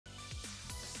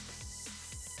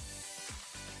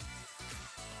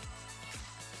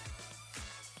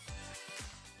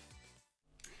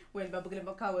Well, babukele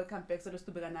bakha welcome back so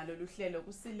lositubeka nalo luhlelo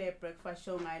kusile breakfast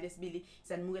show ngaye lesibili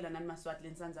sanimukela nani Maswati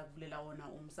lensanza kuvulela wona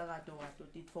umsakazo wato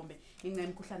tithombe incenye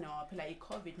imkhuhlane waphela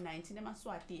iCovid-19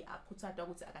 eMaswati akhuthathwa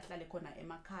ukuthi akahlale khona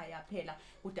emakhaya phela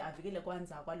kude avikele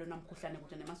kwanza kwalona mkhuhlane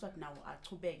kude neMaswati nawo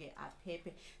achubeke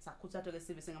aphephe sakhuthathwa ke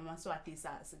sibe singaMaswati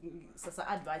sa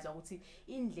advise ukuthi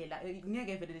indlela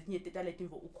ngeke vele letinye tetaleti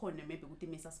imvo ukhona maybe ukuthi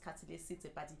imisa sikhathi lesithe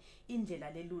but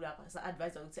indlela lelula sa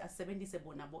advise ukuthi asebenzise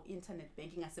bona bo internet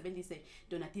banking asebenzise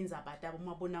donatinza batabo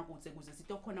mabona kuze kuze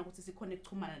sitokhona ukuthi sikhone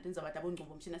ukuchumana natinza batabo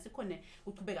ngcobo mshina sikhone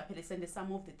ukuchubeka phela sende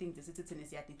some of the things esithi thina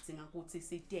siyadidinga ukuthi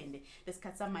sitende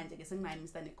lesikhathi samanje ke senginaye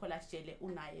Mr Nicholas Jele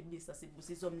unaye Mr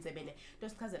Sibusiso Mzebele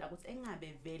tosichazela ukuthi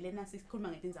engabe vele nasikhuluma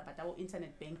ngetinza batabo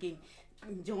internet banking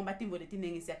njengoba timbo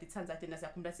letiningi siyadithanza thina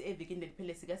siyakhumbula si evikini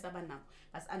liphele sike saba nako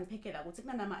bas unpackela ukuthi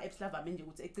kunama apps lava manje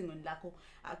ukuthi ecingweni lakho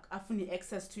afuni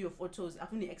access to your photos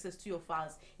afuni access to your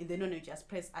files and then you just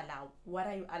press allow. What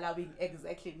are you allowing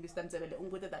exactly, Mr Mzebele?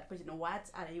 Unguthe that question,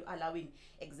 what are you allowing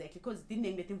exactly? Because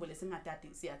diningi letimvo lesingatati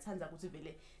siyathanza ukuthi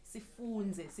vele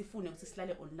sifune ukuthi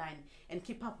sihlale online and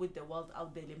keep up with the world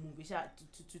out there lemuvisha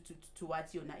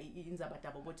towards yona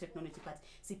inzabatabo bo technology but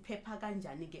siphepha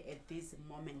kanjani ke at this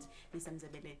moment. Mr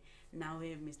Mzebele,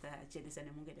 nawe Mr Jele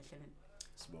sanemungele hlelweni.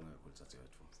 Sibonga kakhulu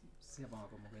Tsatsethu. Siyabonga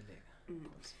komukeleka.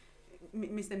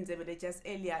 Mr Mzebele, just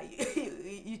earlier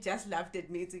you just laughed at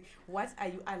me. What are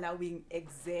you allowing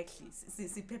exactly?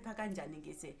 Siphepha kanjani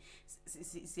ngese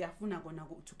siyafuna kona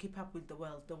to keep up with the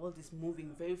world. The world is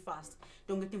moving very fast.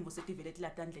 Don't get involved vele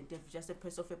tilatandle just a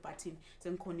press of a button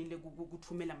sengikhonile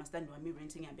ukuthumela mastandi wami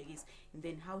renting yabekisi. And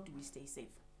then how do we stay safe?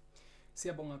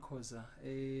 Siyabonga Khoza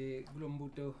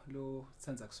kulombuto lo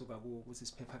tsanza kusuka kuwo ukuthi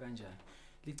siphepha kanjani.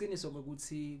 Liqiniso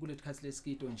ukuthi kulesikhathi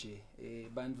lesikito nje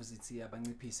bantu zithi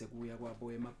abanciphise kuya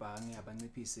kwabo emabhange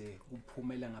abanciphise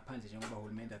kuphumela ngaphandle njengoba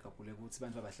uhulumende akabhule ukuthi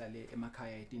bantu abahlale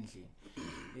emakhaya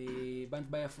etindlini. Bantu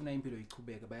bayafuna impilo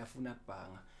ichubeke bayafuna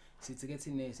kubhanga. Sithi ke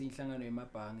thine siyinhlangano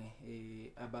yemabhange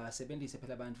abasebenzise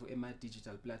phela abantu ema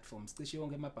digital platforms cishe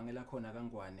yonke emabhange la khona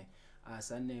kangwane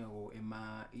asaneyo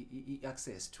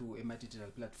access to ema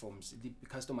digital platforms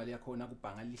customer liyakhona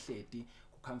kubhanga lihledi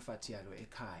comfort yalo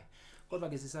ekhaya. Kodwa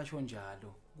ke sisasho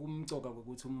njalo kumcoka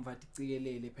ukuthi umvati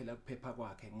cikelele phela kuphepha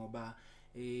kwakhe ngoba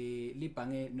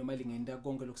libhange noma lingenda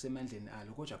konke lokusemandleni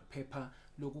alo kodwa kuphepha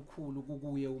lokukhulu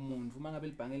kukuye umuntu uma ngabe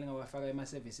libhange lingawafaka ema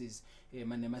services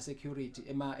nema security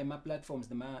ema platforms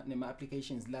nema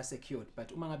applications la secured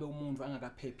but uma ngabe umuntu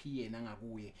angakaphephi yena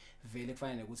angakuye vele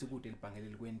kufanele ukuthi kude libhange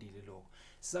likwendile lokho.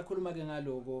 Sisakhuluma ke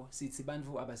ngaloko sithi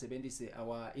bantu abasebenzise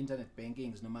our internet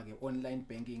bankings noma ke online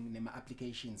banking nema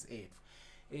applications ethu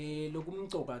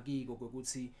lokumcoka kiko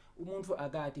ukuthi umuntu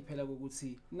akade phela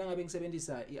ukuthi nangabe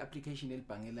ngisebenzisa iapplication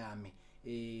elibhange lami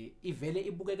ivele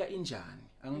ibukeka injani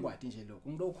angikwadi nje lokho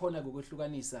ngilokhona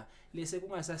ngokwehlukanisa lese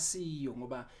kungasasiyo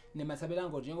ngoba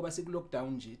nemathabelango njengoba siku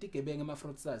lockdown nje tigebenge ama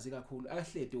fraudsters kakhulu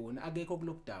akahlede wona akekho ku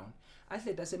lockdown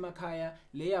ahlede asemakhaya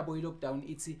le yabo i lockdown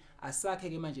ithi asakhe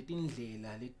ke manje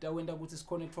indlela letawenta ukuthi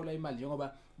sikhone ukuthola imali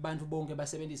njengoba bantu bonke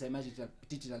basebenzisa ima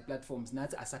digital platforms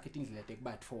nathi asakhe indlela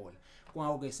tekubathola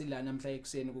kungawo ke sila namhla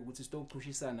ekuseni ukuthi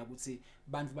sitokuchushisana ukuthi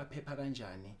bantu baphepha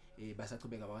kanjani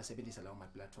basachubeka bawasebenzisa lawo ma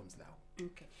platforms lawo.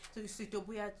 Okay, so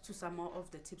sitobuya to some more of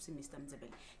the tips Mr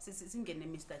Mzebele. Singene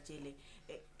Mr Jele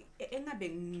engabe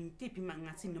ngitiphi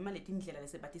mangathi noma leti indlela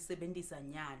lesebathi sebenzisa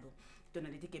nyalo dona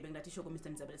leti gebeng lathi shoko Mr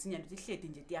Mzebele sinyalo tihledi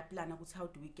nje tiyaplana ukuthi how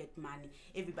do we get money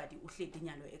everybody uhledi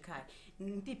nyalo ekhaya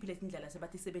ngitiphi leti indlela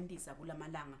sebathi sebenzisa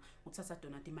kulamalanga uthatha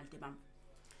dona imali tebam.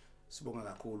 Sibonga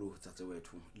kakhulu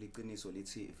Tsatsethu liqiniso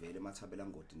lithi vele emathabela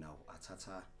ngodi nawo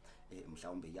athatha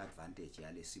mhlawumbe iadvantage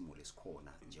yalesimo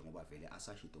lesikhona njengoba vele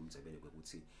asashito Mzebele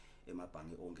ukuthi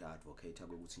emabhange onke advocate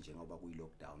ukuthi njengoba kuyi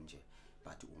lockdown nje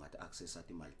but ungathi access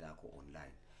imali yakho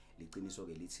online. Liqiniso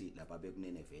ke lithi laba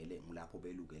bekunene vele ngilapho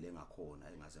belukele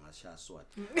ngakhona engaze ngashaya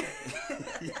swati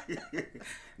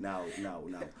now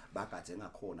bagadze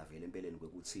ngakhona vele empeleni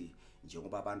ukuthi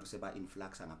njengoba abantu seba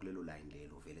influx ngakulelo line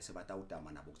lelo vele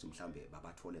sebatawutama nabo ukuthi mhlambe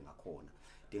babathole ngakhona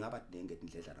dingaba dinenge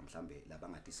indledla mhlambe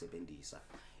labangatisebenzisa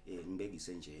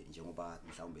ngibekise nje njengoba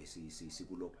mhlambe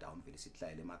siku lockdown vele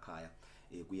sihlayele emakhaya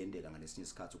kuyendeka ngalesinye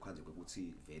isikhathi ukhanze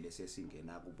ukuthi vele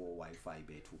sesingena kubo wifi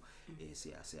bethu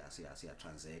siya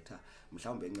transactor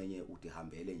mhlawumbe encenye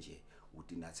udihambele nje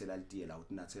udinathela litiye la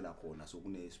udinathela khona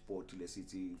sokune sport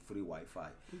lesithi free wifi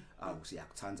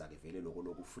siyakuthanza ke vele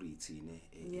lokho free thine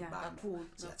abantu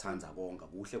siyathanza konga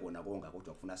kuhle kona konga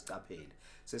kodwa kufuna sicaphele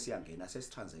sesiyangena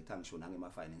sesitransactor ngisho nange ma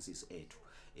finances ethu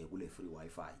kule free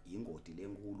wifi ingodi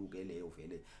lenkulu ke leyo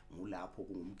vele ngulapho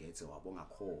kungumgetse wabo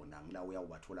ngakhona ngila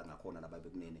uyawathola ngakhona laba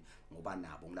bekunene ngoba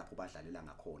nabo ngilapho badlalela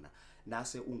ngakhona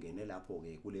nase ungene lapho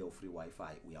ke kuleyo free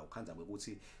wifi uyawukhanza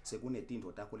ukuthi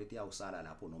sekunetinto takho leti yawusala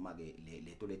lapho noma ke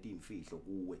leto leti imfihlo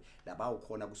kuwe laba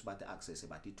ukhona kusibathe access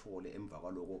batithole emva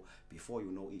kwaloko before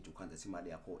you know it ukhanza imali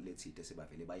yakho lethide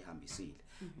sebavele bayihambisile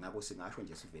ngakho singasho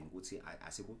nje siveni ukuthi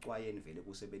asikucwayeni vele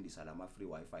kusebenzisa lama free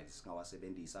wifi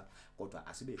singawasebenzisa kodwa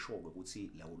asibe sure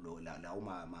ukuthi lawo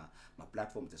ma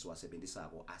platforms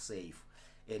esiwasebenzisako are safe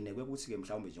kwekuthi ke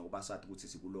mhlawumbe njengoba sathi ukuthi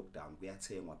siku lockdown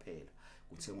kuyathengwa phela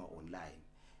kuthengwa online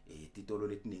titolo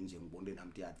letiningi nje ngibonile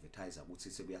namti advertiser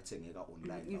ukuthi sekuyathengeka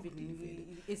online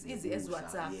it's easy as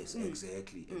WhatsApp. Yes,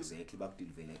 exactly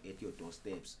bakudilivele at your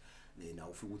doorsteps na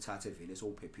ufika uthathe vele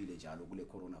sowuphephile njalo kule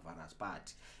coronavirus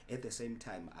but at the same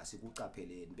time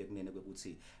asikuqapheleni bekunene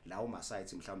kwekuthi lawo ma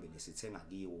sites mhlawumbe lesithenga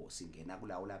kiwo singena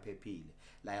kulawo laphephile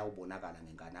la yawubonakala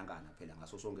ngenganangana phela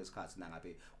ngaso sonke isikhathi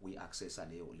nangabe uyiaccessa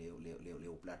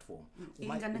leyo platform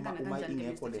uma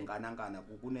ingekho lenganangana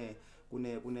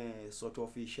kune sort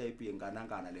of shape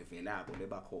yenganangana levelako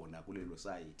leba khona kulelo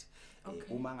site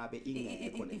uma ngabe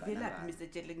ingekho lenganangana Mr.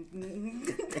 Jelle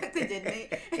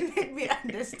let me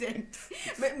understand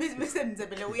Mr.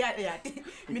 Mzebele uyayati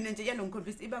mina nje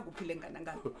yanongikhombisa iba kuphi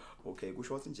lenganangana okay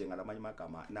kusho ukuthi nje ngalamanye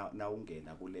amagama na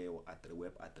ungena kuleyo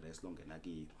web address longena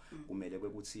kiyo kumele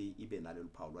kwekuthi ibe nalelo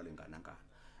phawu lwalenganangana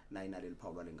nayinaleli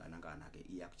phawu lwalenganangana ke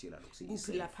iyakutshela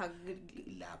lokuthi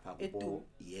lapha kubo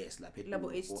yes lapha labo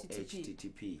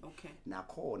HTTP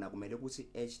nakhona kumele ukuthi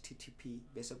HTTP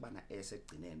bese kuba na S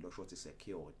egcineni lo short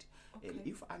secured and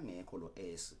if angekho lo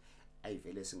S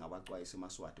ayivele singabacwayisa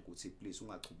emaswati ukuthi please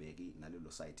ungachubeki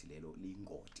nalelo site lelo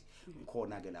lingoti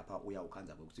ngikhona ke lapha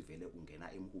uyawukhanza ukuthi vele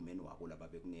ungena emhumeni wako laba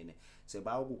bekunene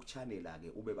sebawo ukuchanela ke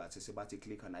ube bathi sebathi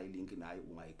click na ilink nayo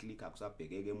ungayiclicka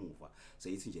kusabhekeke emuva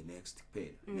seyithi nje next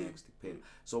kuphela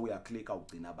so uya click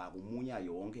ugcina bakumunya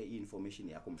yonke information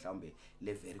yakho mhlambe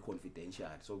le very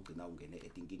confidential so ugcina ungene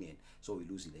etinkingeni so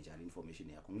uyiluzile njalo information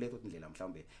yakho ngiletho indlela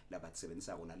mhlambe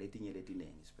labatsebenzisa kona letinye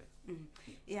letinengi siphela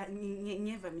yeah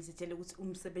ngiyeva misitshela ukuthi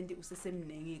umsebenzi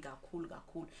usesemningi kakhulu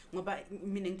ngoba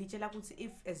mina ngitshela ukuthi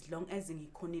if as long as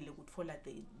ngikhonile ukuthola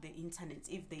the internet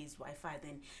if there is wifi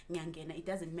then ngiyangena it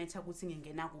doesn't matter ukuthi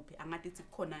ngingena kuphi angathi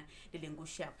khona lele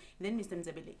ngushapo then Mr.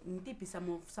 Mzebele ngitiphi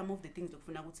some of the things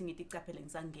okufuna ukuthi ngiticaphele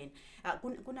ngisangena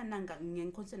kuna nanga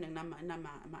ngiyanconsent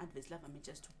nama advice lava me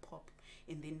just to pop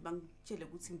and then bangitshele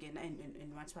ukuthi ngena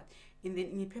and what and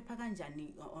then ngiphepha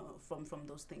kanjani from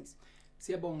those things.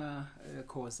 Siyabonga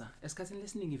Khoza esikhathini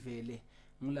lesiningi vele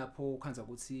ngilapho ukhanza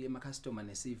ukuthi ema customer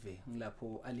nesive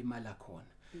ngilapho alimala khona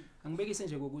angibekise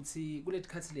nje ukuthi kulethi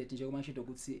khathi lethi nje kumashido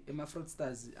ukuthi ema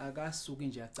fraudsters akasuki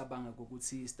nje acabanga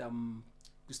ukuthi stam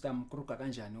kruga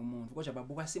kanjani umuntu kodwa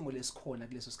babuka simo lesikhona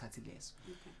kuleso sikhathi leso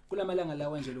kulamalanga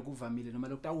lawa nje lokuvamile noma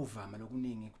lokutawuvama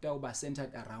lokuningi kutawuba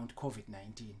centered around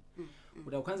COVID-19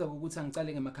 udawukhanza ukuthi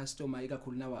angicale ngema customer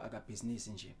ikakhulu nawa aka business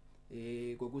nje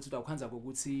kokuthi utawukhanza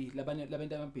ukuthi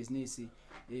labantu amabhizinisi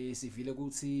sivile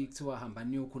ukuthi kuthiwa hamba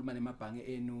niyokhuluma nemabhange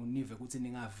enu nive ukuthi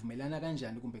ningavumelana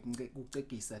kanjani kumbe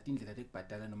kucegisa indlela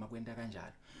lekubhadala noma kwenta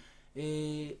kanjalo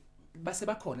base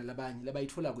bakhona labanye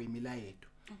labayithola kwemilayeto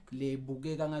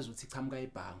lebukeka ngazuthi chamuka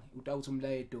ebhange utawuthi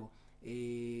umlayeto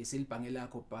selibhange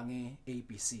lakho bhange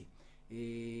ABC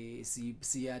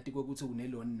siyati ukuthi une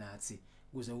loan nathi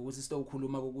kuze ukuthi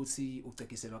sitawukhuluma ukuthi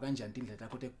ucekiselwa kanjani indlela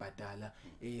lakho tekubhadala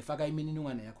faka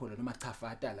imininingwane yakho noma cha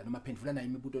fatala noma phendula nayo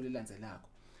imibuto lelandzelako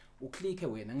uklikhe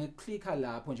wena ngeklikha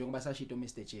lapho njengoba sashito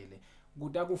Mr. Jelle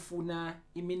kutakufuna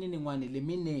imininingwane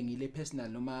leminingi le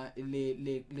personal noma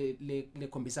le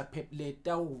khombisa le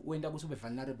tawu wenda ukuthi ube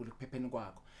vulnerable kuphepheni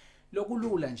kwakho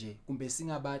lokulula nje kumbe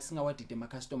singawadide ama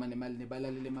customer nemali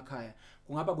nebalalele emakhaya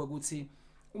kungaba kwekuthi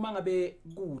uma ngabe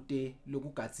kude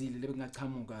lokugazile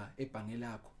lebengachamuka ebhange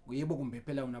lakho yebo kumbe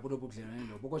phela unabo lobudlelwane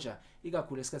lobo kodwa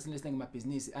ikakhulu esikhathini lesiningi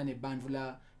amabhizinisi anebantu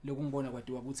la lokungibona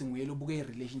kwadiwa ukuthi nguyelo buke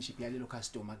irelationship yalelo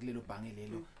customer kulelo bhange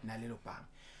lelo nalelo bhange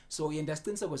so yenda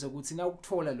siqiniseko sokuthi na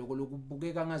ukuthola lokho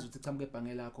lokubukeka ngazuthi chamuka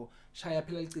ebhange lakho shaya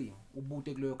phela licingo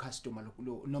ubute kuleyo customer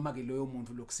noma ke loyo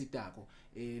muntu lokusitako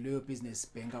loyo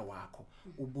business banker wakho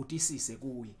ubutisise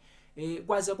kuye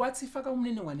kwaze kwathi faka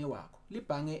umniningwane wakho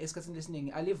libhange esikhathini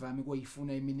lesiningi alivami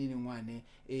koyifuna imininingwane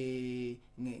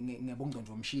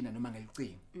ngebongcondo womshina noma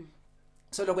ngelicingo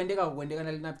so lokwendeka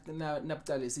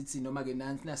nabucala sithi noma ke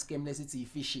na scam lesithi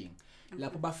phishing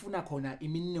lapho bafuna khona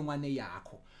imininingwane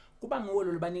yakho kuba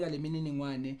ngolo libanika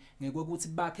lemininingwane ngekweukuthi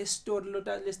bakhe story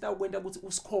lesitawukwenta ukuthi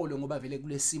usikhole ngoba vele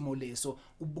kulesimo leso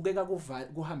ubukeka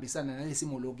kuhambisana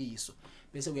nalesimo lokiso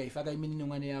bese uyayifaka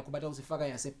imininingwane yakho bathi uzifaka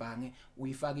yasebhange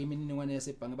uyifaka imininingwane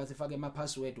yasebhange bathi faka ama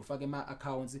password ufake ama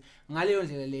accounts ngaleyo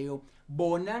ndlela leyo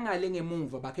bona ngale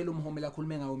ngemuva bakhela umhome la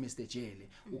khulume ngawo Mr Jele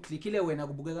uklikile wena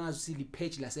kubukeka ngathi li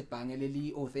page lasebhange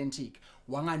leli authentic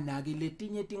wanganaki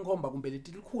letinye tinkhomba kumbe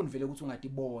letilikhuni vele ukuthi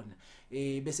ungatibona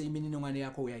bese imininingwane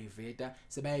yakho uyayiveta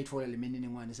sebayayithola le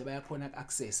mininingwane sebayakhona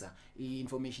accessa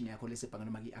i-information yakho lesebhange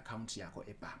noma i-account yakho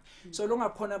ebhange so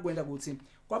longakhona kwenda ukuthi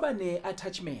kwaba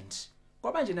ne-attachment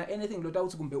kwaba nje na anything lota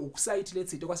uthi kumbe ukusite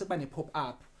letsito kwase kuba ne-pop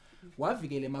up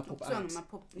wavikele ama pop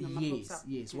ups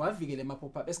yes wavikele ama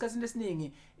pop up esikhathini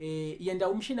lesiningi yenda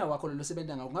umshina wakho lo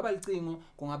sebenza ngawo kungaba licingo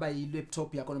kungaba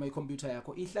yi-laptop yakho noma i-computer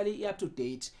yakho ihlali up to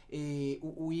date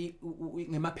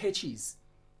ngema patches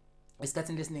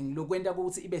esikhathini lesiningi lokwenda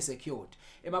ukuthi ibe secured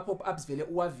ema pop ups vele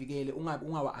uwavikele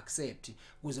ungawa accept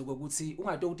kuze ukuthi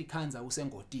ungade ukuthi khanza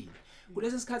usengodini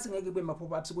kulesi sikhathi ngeke kube ma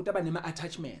pop ups ukuthi aba nema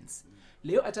attachments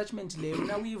leyo attachment leyo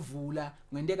na uyivula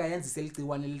ngendeka yenza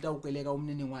seligciwane litawukeleka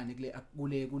umniningwane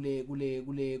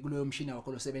kuleyo mshina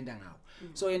wakho lo sebenza ngawo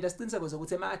so yenda siqiniseko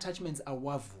ukuthi ama attachments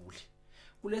awavuli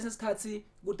kulesi sikhathi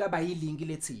kutaba yilink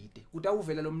lethide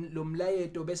kutawuvela lo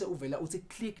mlayeto bese uvela uthi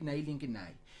click na ilink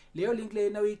nayi leyo link le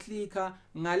na uyiclicka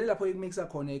ngale lapho ikumikisa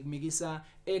khona ikumikisa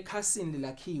ekhasini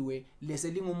lakhiwe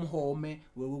lese lingumhome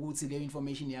ukuthi leyo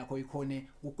information yakho ikhone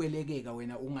ukwelekeka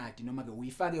wena ungadi noma ke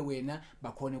uyifake wena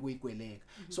bakhone kuyikweleka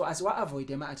so asiwa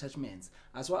avoid ama attachments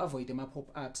asiwa avoid ama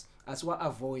pop ups asiwa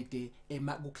avoid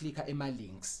kuclicka ema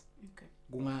links okay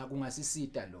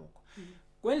kungasisita lokho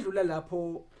kwendlula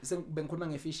lapho bengikhuluma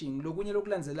nge-phishing lokunye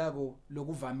lokulandzelako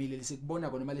lokuvamile lesikubona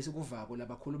kona noma lesikuvako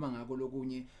labakhuluma ngako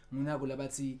lokunye nginako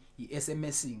labathi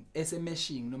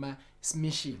i-SMSing noma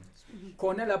smishing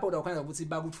khona lapho ukhanda ukuthi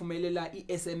bakuthumelela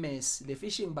i-SMS le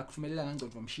phishing bakuthumelela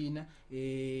ngangcondvo mshina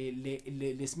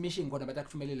le smishing khona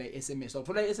batakuthumelela i-SMS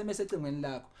uthola i-SMS ecingweni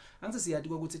lakho angithi siyathi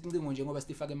ukuthi incingo nje ngoba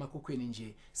sifaka emakhukhweni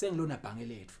nje sengilona bhange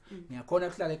lethu ngiyakhona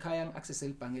ukuhlala ekhaya ngi-access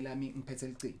ibhange lami ngiphethe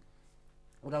licingo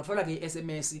utawuthola ke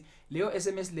SMS leyo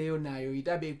SMS leyo nayo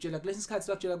itabe ikutshela kulesi sikhathi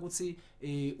sakutshela ukuthi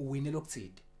uwine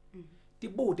lokuthide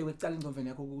tibude kwecala ingcoveni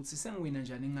yakho ukuthi sengiwina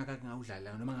njani ngingaka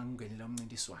ngawudlala noma ngangingenela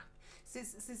umncintiswano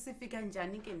sifika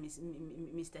njani ke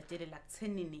Mr Jele la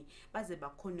kuthenini baze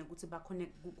bakhone ukuthi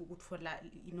bakhone ukuthola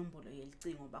inombolo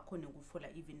yelicingo bakhone ukuthola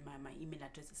even my email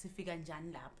address sifika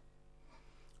njani lapho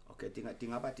okay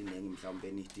dingaba dinengi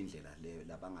mhlawumbe nitindlela le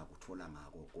labangakuthola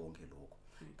ngako konke lokho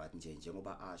but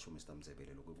njengoba asho Mr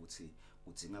Mzebele lokuthi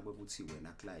udzinga ukuthi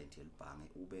wena client yelibhange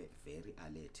ube very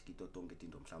alert kito tonke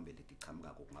into mhlawumbe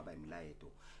letiqhamuka kungaba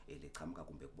imilayeto leqhamuka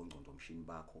kumbe kubongcondo mshini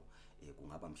bakho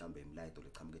kungaba mhlawumbe imilayeto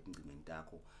leqhamuka etingcingweni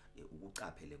takho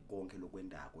ukucaphele konke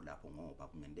lokwendako lapho ngoba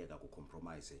kungendeka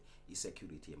ku-compromise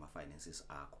i-security yema finances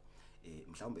akho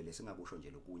mhlawumbe lesingakusho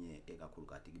nje lokunye ekakhulu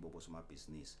kade kibo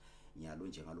bosomabhizinisi nyalo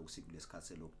njengaloku siku lesikhathi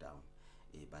se-lockdown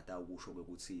bata ukusho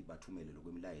ukuthi bathumele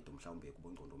lokwemilayeto mhlawumbe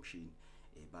kubongcondo mshini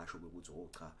basho ukuthi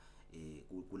cha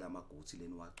kulama goods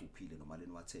leni wacuphile noma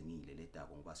leni wathengile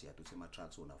ledako ngoba siyathi ema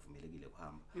trucks onavumelekile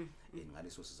kuhamba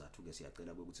ngaleso sizathu ke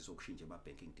siyacela ukuthi sokushintsha ama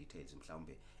banking details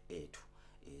mhlawumbe ethu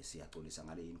siyaxolisa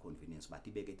ngale inconvenience bathi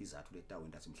ibeke izathu letawo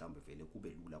ndathi mhlawumbe vele kube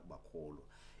lula kubakholwa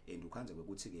and ukhanze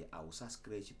ukuthi ke awusa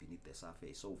scratch beneath the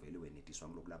surface so vele wenetiswa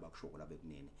ngokulaba kushoko labe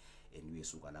kunene and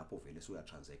uyesuka lapho vele so uya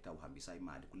transacta uhambisa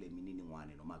imali kule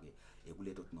mininingwane noma ke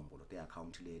kuleto tinombolo te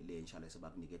account le inshallah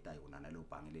sebakuniketa yona nalo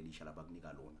bhange lelisha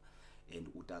labakunika lona and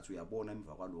utathu uyabona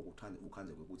emva kwaloko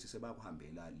ukhanze ukuthi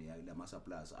sebakuhambela lama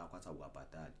suppliers akwathi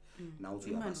awubabhadali now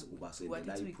uthi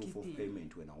ubasendela i-proof of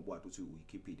payment wena ngoba uthi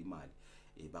uyikhiphile imali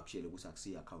bakushele ukuthi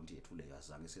akusiya account yethu le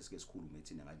yazange sesike sikhulume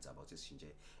thina ngayizaba ukuthi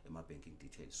sishintshe ema banking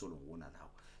details so lokubona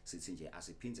lawo sithi nje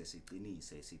asiphindze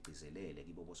siqinise sigcizelele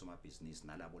kibo bosomabhizinisi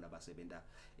nalabo labasebenta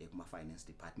kuma finance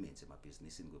departments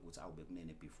emabhizinisini ukuthi awube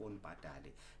kunene before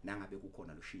nibhadale nangabe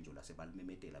kukhona lushintsho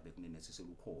lasebalumemetela bekunene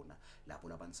siselukhona lapho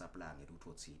labantu supply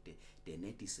ngeluthotite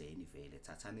denediseni vele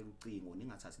thathane lucingo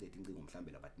ningathathi leti incingo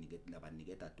mhlambe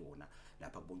labaniketa tona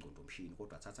lapha kubongcondo mshini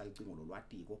kodwa thatha licingo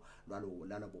lolwatiko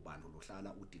lalabo bantu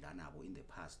lohlala udila nabo in the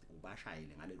past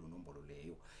ubashayele ngalelo nombolo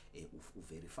leyo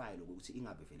uverify ukuthi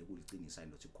ingabe vele kulicinisa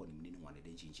into khona imininingwane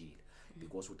lenjinjile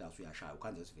because utathi uyashaya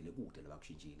ukhanze sivele kude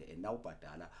labakushintshile and now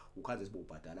ubhadala ukhanze sibe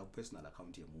ubhadala ku personal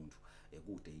account yemuntu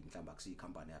kude mhlamba kusi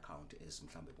company account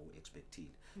esimhlambe bo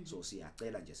expectile so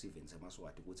siyacela nje sivenze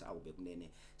amaswati ukuthi awube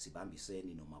kunene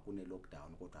sibambiseni noma kune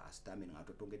lockdown kodwa asitameni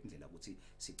ngato tonke indlela ukuthi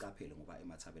sicaphele ngoba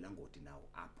emathabela ngodi nawo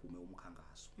aphume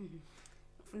umkhankaso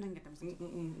ufuna ngeta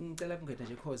ngicela kungeta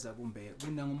nje khoza kumbe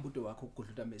kunangombuto wakho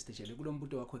ukugudluta Mr Jele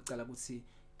kulombuto wakho ecala ukuthi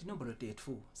inombolo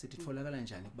tethu sititfolakala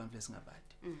kanjani kubantu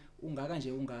lesingabadi ungaka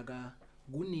nje ungaka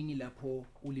kuningi lapho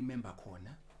ulimember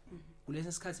khona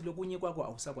kulesi sikhathi lokunye kwakho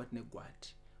awusakwathi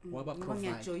nekwathi waba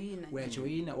Ngiyajoyina.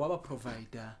 uyajoyina waba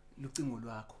provider lucingo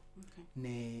lwakho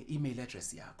ne-email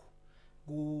address yakho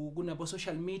kunabo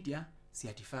social media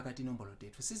siyadifaka inombolo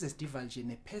tethu size sidivulge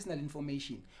ne-personal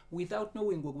information without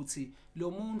knowing ukuthi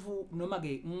lo muntu noma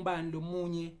ke ngibani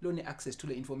lomunye lone-access to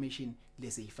le information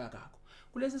leseyifakako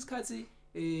kulesi sikhathi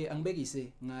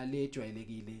angibekise ngale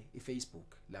jwayelekile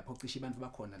iFacebook lapho cishe abantu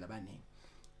bakhona labaningi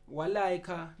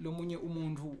walike lomunye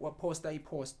umuntu waposta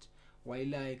ipost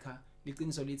wayilike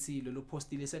liqiniso lithi lo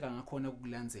postile seka ngakhona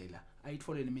ukulandzela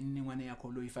ayithole nemininingwane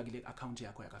yakho lo ifakile account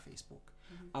yakho yaka Facebook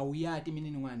awuyati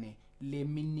imininingwane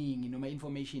leminingi noma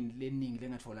information leningi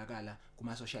lengatfolakala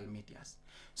kuma social medias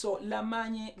so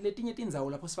lamanye letinye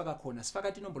tindzawo lapho sifaka khona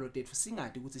sifaka inombolo tethu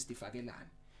singadi ukuthi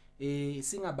sidifakelane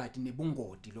singabadi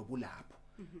nebungoti lobulapho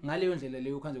ngaleyo ndlela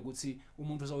leyo kanje ukuthi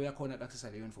umuntu so uyakhona access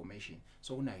leyo information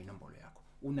so unayo inombolo yakho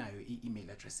unayo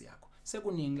i-email address yakho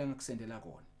sekuningi la ngakusendela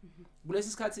kona kulesi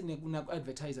sikhathi kuna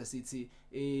advertiser sithi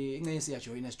ingeke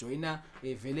siyajoina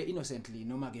vele innocently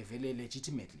noma ke vele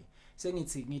legitimately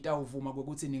sengithi ngitawuvuma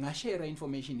ukuthi ningashare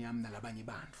information yami nalabanye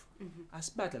bantu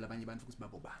asibadla labanye bantu ukuthi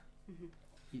babo bani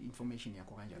information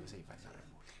yakho kanjalo seyivalile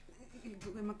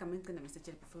kwemagama engcina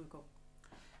message before we go.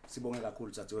 Sibonge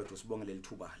kakhulu Tsatewethu sibonge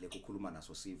lelithuba lekukhuluma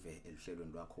naso sive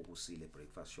elihlelweni lwakho kusile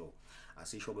breakfast show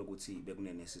asisho ukuthi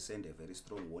bekunene sisende very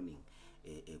strong warning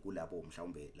kulabo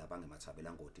mhlawumbe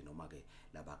labangemathabela ngodi noma ke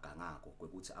labagangako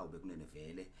kwekuthi awube kunene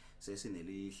vele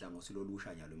sesinelihlango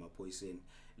silolusha nyalo emaphoyiseni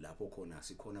lapho khona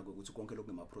sikhona ukuthi konke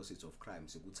lokungema process of crime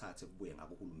sikuthathe kubuye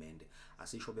ngako uhulumende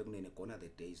asisho bekunene gona the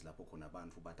days lapho khona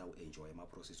abantu batawu enjoy ama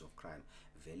process of crime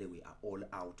vele we are all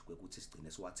out kwekuthi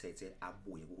sigcine siwathethe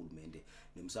abuye kuhulumende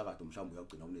nemsakazo mhlawumbe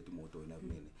uyagcina unethi imoto wena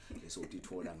kunene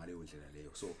lesotithola ngaleyo ndlela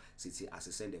leyo so sithi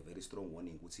asisende very strong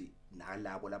warning ukuthi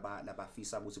nalabo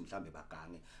labafisa ukuthi mhlawumbe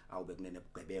bagange awube kunene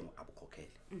bugebengu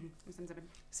abukhokhele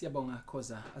siyabonga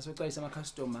khoza asocayisa ama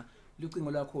customer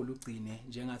lucingo lwakho lugcine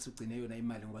njengathi ugcine yona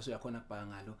imali ngoba soyakhona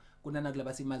kubhanga ngalo kunana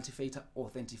kulabathi multi-factor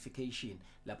authentication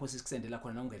lapho sikusendela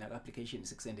khona na ungena ku-application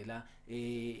sikusendela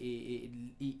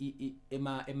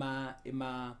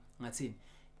ngathini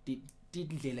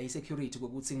indlela i-security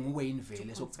ukuthi nguwe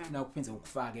invele so kufuna ukuphinze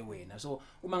ukufake wena so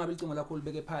uma ngabe icingo lakho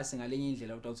libeke phansi ngalenye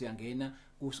indlela uthi uyangena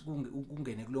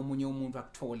kungene kulomunye umuntu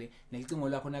akuthole nelicingo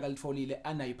lakho nakalitfolile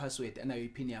anayo ipassword anayo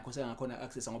ipin yakho sengakhona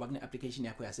access ngoba kune application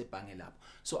yakho yasebhange lapho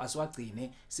so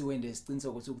asiwagcine siwende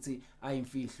siqiniseke ukuthi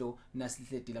ayimfihlo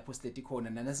nasihledi lapho sihledi khona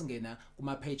nasingena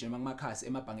kuma page noma kuma khasi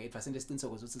emabhange ethu asente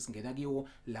siqiniseke ukuthi singena kiwo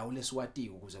lawo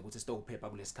leswatiko ukuze ukuthi sitokuphepha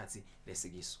kulesikhathi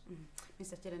lesikiso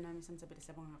Mr. Tshela nami samsabele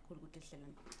siyabonga kakhulu ukuthi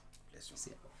ehlelweni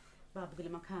siyabonga babukele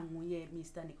emakhaya nguye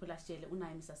Mr. Nicholas Tshele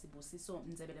unaye Mr. Sibusiso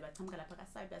Mnzebele bachamka lapha ka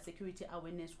cyber security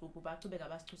awareness group baqhubeka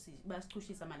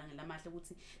basichushisa malanga lamahle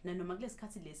ukuthi nanoma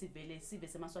kulesikhathi lesivele sive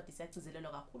semaswati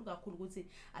siyagcizelelwa kakhulu ukuthi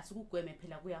asikugweme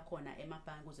phela kuyakhona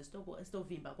emabhangi ukuze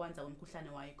sitovimba kwanza umkhuhlane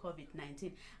wa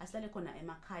COVID-19 asilale khona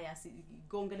emakhaya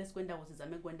konke lesikwendawo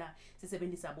sizame kwenda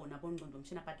sisebenzisa bona bongqondo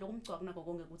mshina but lokumgcwa kunako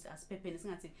konke ukuthi asiphepheni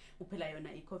singathi kuphela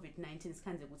yona iCovid-19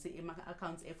 sikhanze ukuthi ama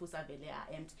accounts efu savele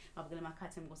empty babukele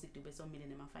emakhaya mkhosi bese omile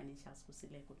nema financials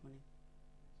kusile good morning